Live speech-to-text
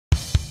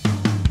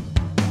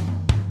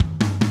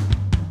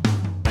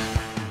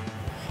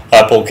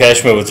Hi, Paul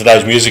Cashmere with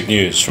today's music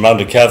news from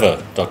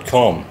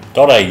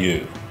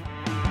Undercover.com.au.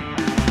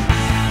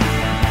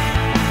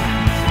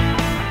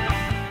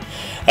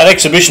 An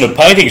exhibition of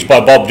paintings by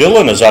Bob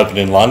Dylan has opened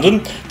in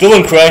London.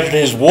 Dylan created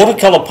his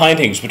watercolour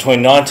paintings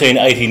between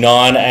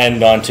 1989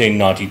 and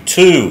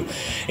 1992.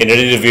 In an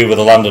interview with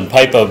a London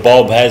paper,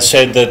 Bob has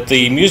said that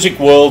the music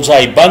world's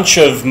a bunch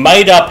of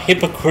made-up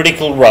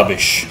hypocritical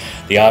rubbish.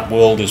 The art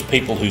world is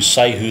people who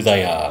say who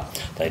they are.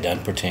 They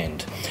don't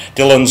pretend.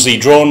 Dylan's The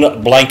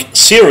Drawn Blank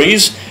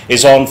series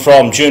is on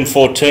from June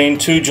 14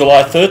 to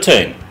July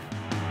 13.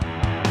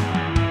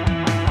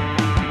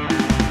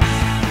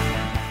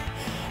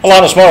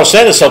 Alanis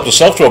Morissette has helped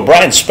herself to a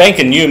brand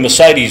spanking new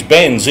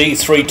Mercedes-Benz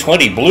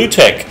E320 Blue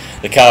Tech.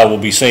 The car will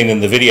be seen in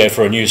the video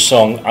for a new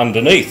song,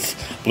 Underneath.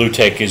 Blue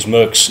Tech is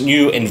Merck's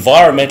new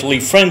environmentally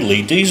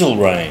friendly diesel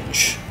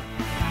range.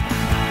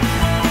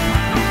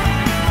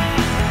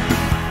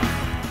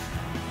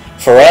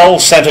 Pharell,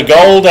 Santa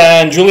Gold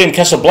and Julian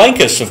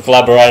Casablancas have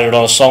collaborated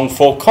on a song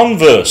for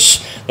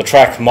Converse. The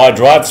track My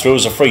Drive Through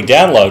is a free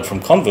download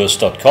from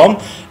Converse.com.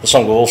 The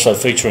song will also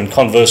feature in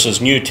Converse's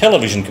new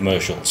television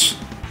commercials.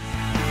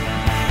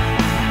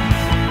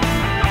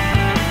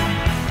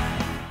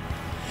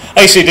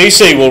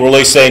 AC/DC will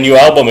release their new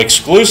album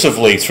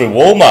exclusively through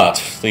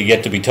Walmart. The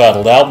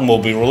yet-to-be-titled album will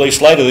be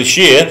released later this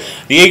year.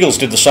 The Eagles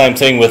did the same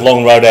thing with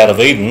Long Road Out of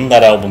Eden.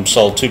 That album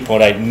sold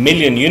 2.8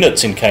 million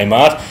units in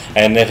Kmart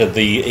and netted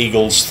the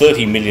Eagles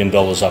 $30 million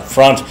up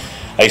front.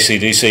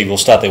 AC/DC will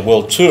start their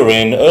world tour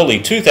in early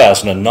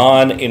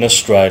 2009 in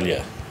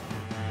Australia.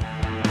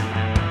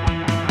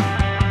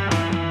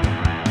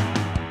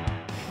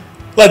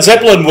 Led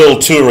Zeppelin will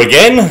tour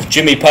again.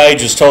 Jimmy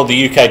Page has told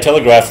the UK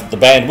Telegraph that the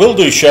band will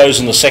do shows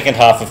in the second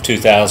half of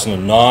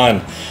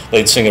 2009.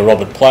 Lead singer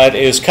Robert Plant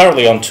is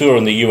currently on tour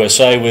in the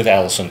USA with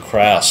Alison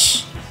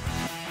Krauss.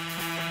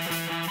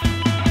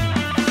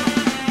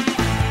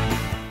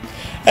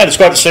 And it's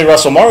great to see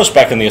Russell Morris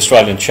back in the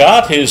Australian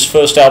chart. His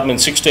first album in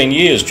 16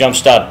 years,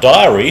 Jumpstart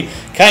Diary,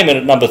 came in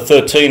at number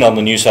 13 on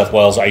the New South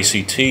Wales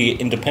ACT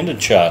Independent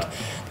chart.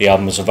 The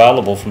album is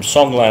available from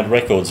Songland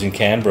Records in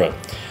Canberra.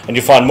 And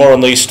you'll find more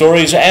on these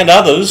stories and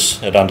others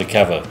at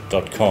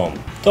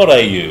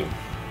undercover.com.au.